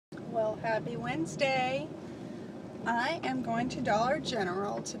Well, happy Wednesday. I am going to Dollar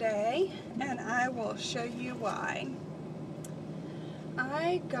General today, and I will show you why.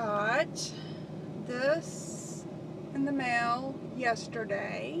 I got this in the mail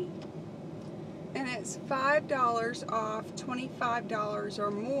yesterday, and it's $5 off $25 or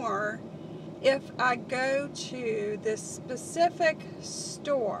more if I go to this specific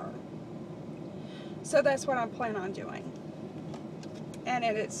store. So that's what I plan on doing. And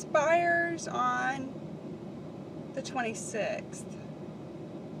it expires on the 26th.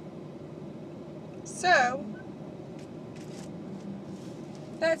 So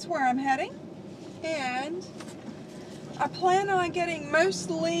that's where I'm heading, and I plan on getting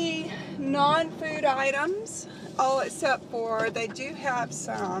mostly non-food items, all except for they do have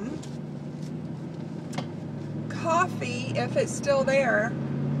some coffee, if it's still there.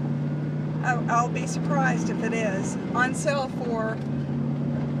 I'll be surprised if it is, on sale for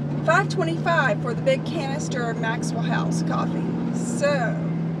 $5.25 for the big canister of Maxwell House coffee. So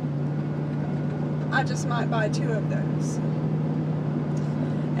I just might buy 2 of those.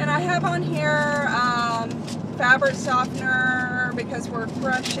 And I have on here fabric softener, because we're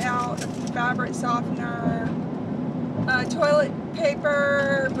fresh out of fabric softener, toilet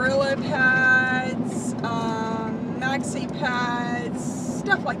paper, Brillo pads, maxi pads,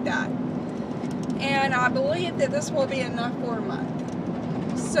 stuff like that. And I believe that this will be enough for a month.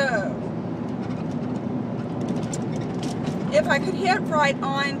 So, if I could hit right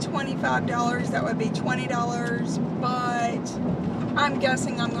on $25, that would be $20, but I'm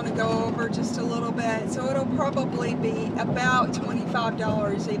guessing I'm going to go over just a little bit, so it'll probably be about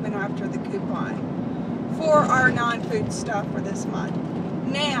 $25 even after the coupon for our non-food stuff for this month.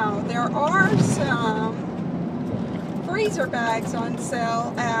 Now, there are some freezer bags on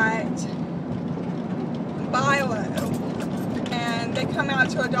sale at Bilo. They come out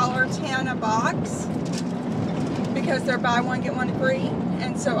to $1.10 a box because they're buy one get one free,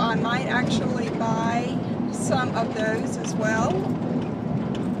 and so I might actually buy some of those as well.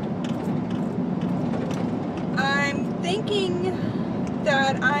 I'm thinking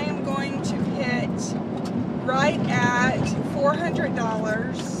that I am going to hit right at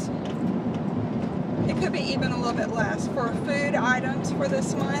 $400. It could be even a little bit less for food items for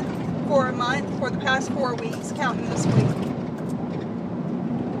this month, for a month, for the past 4 weeks, counting this week,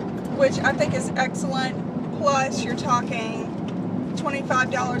 which I think is excellent. Plus, you're talking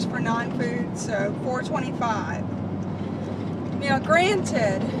 $25 for non-food, so $4.25. Now,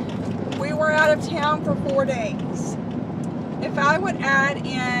 granted, we were out of town for 4 days. If I would add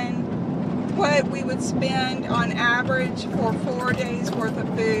in what we would spend on average for 4 days worth of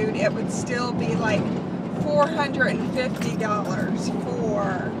food, it would still be like $450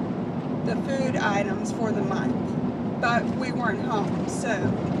 for the food items for the month. But we weren't home, so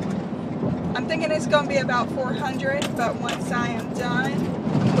I'm thinking it's going to be about $400, but once I am done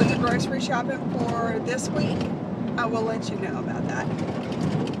with the grocery shopping for this week, I will let you know about that.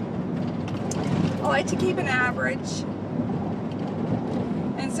 I like to keep an average,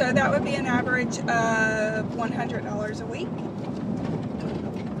 and so that would be an average of $100 a week.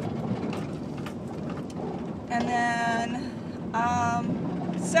 And then,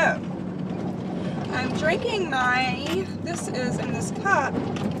 so I'm drinking this is in this cup.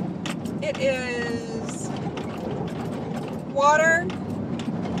 It is water,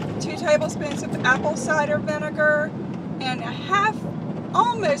 2 tablespoons of apple cider vinegar, and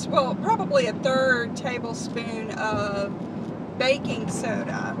probably a 1/3 tablespoon of baking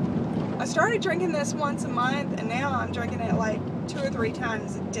soda. I started drinking this once a month, and now I'm drinking it like 2 or 3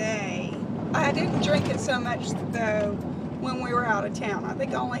 times a day. I didn't drink it so much though when we were out of town. I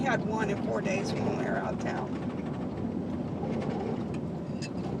think I only had 1 in 4 days when we were out of town.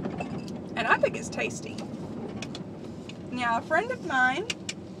 And I think it's tasty. Now, a friend of mine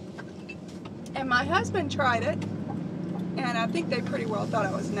and my husband tried it, and I think they pretty well thought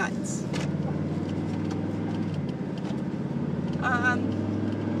I was nuts.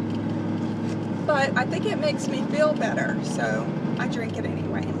 But I think it makes me feel better, so I drink it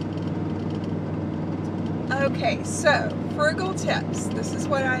anyway. Okay, so frugal tips. This is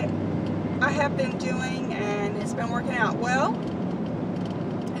what I have been doing, and it's been working out well.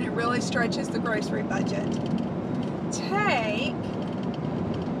 It really stretches the grocery budget. Take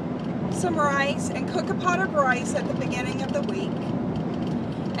some rice and cook a pot of rice at the beginning of the week,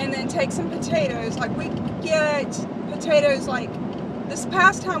 and then take some potatoes. Like, we get potatoes, like this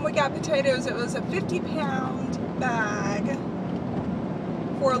past time we got potatoes, it was a 50-pound bag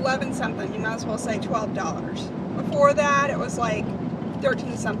for 11 something. You might as well say $12. Before that it was like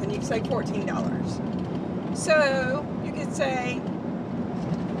 13 something. You could say $14. So you could say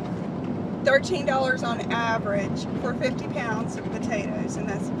 $13 on average for 50 pounds of potatoes, and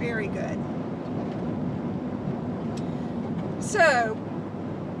that's very good. So,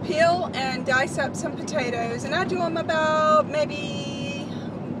 peel and dice up some potatoes, and I do them about maybe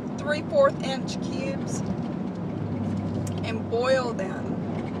 3/4 inch cubes, and boil them.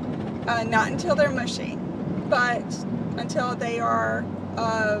 Not until they're mushy, but until they are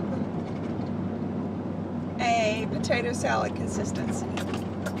of a potato salad consistency.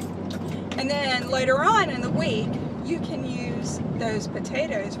 And then later on in the week, you can use those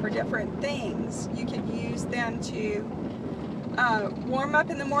potatoes for different things. You could use them to warm up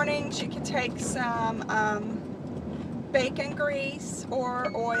in the mornings. You could take some bacon grease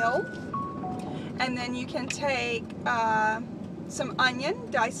or oil, and then you can take some onion,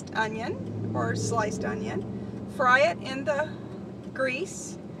 diced onion or sliced onion, fry it in the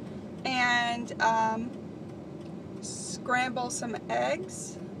grease, and scramble some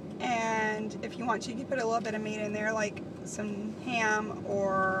eggs. And if you want to, you can put a little bit of meat in there, like some ham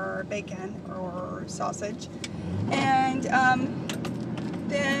or bacon or sausage. And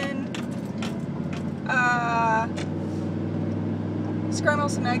then scramble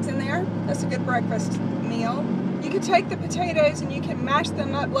some eggs in there. That's a good breakfast meal. You could take the potatoes and you can mash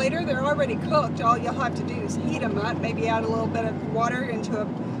them up later. They're already cooked. All you'll have to do is heat them up. Maybe add a little bit of water into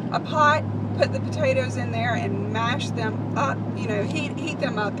a pot. Put the potatoes in there and mash them up, you know, heat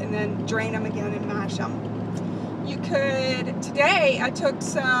them up, and then drain them again and mash them. You could, today I took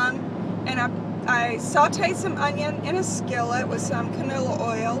some and I sauteed some onion in a skillet with some canola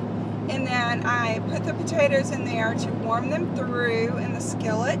oil, and then I put the potatoes in there to warm them through in the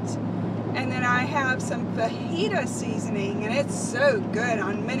skillet. And then I have some fajita seasoning, and it's so good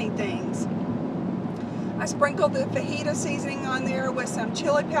on many things. I sprinkled the fajita seasoning on there with some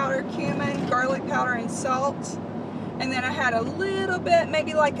chili powder, cumin, garlic powder, and salt. And then I had a little bit,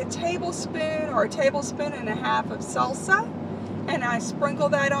 maybe like a tablespoon or a tablespoon and a half of salsa. And I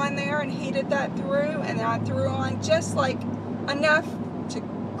sprinkled that on there and heated that through. And then I threw on just like enough to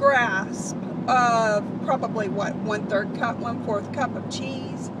grasp of probably what, 1/3 cup, 1/4 cup of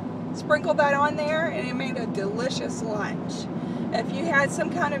cheese. Sprinkled that on there, and it made a delicious lunch. If you had some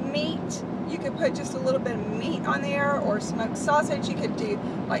kind of meat, you could put just a little bit of meat on there, or smoked sausage. You could do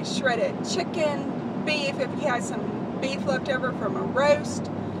like shredded chicken, beef, if you had some beef left over from a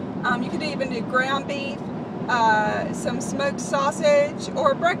roast. You could even do ground beef, some smoked sausage,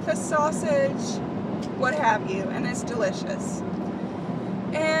 or breakfast sausage, what have you, and it's delicious.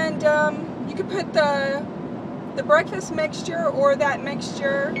 And you could put the breakfast mixture or that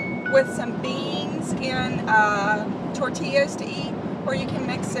mixture with some beans in tortillas to eat, or you can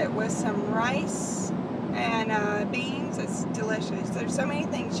mix it with some rice and beans. It's delicious. There's so many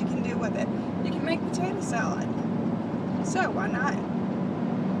things you can do with it. You can make potato salad, so why not?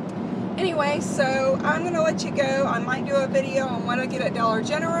 Anyway, so I'm going to let you go. I might do a video on what I get at Dollar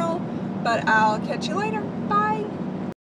General, but I'll catch you later. Bye!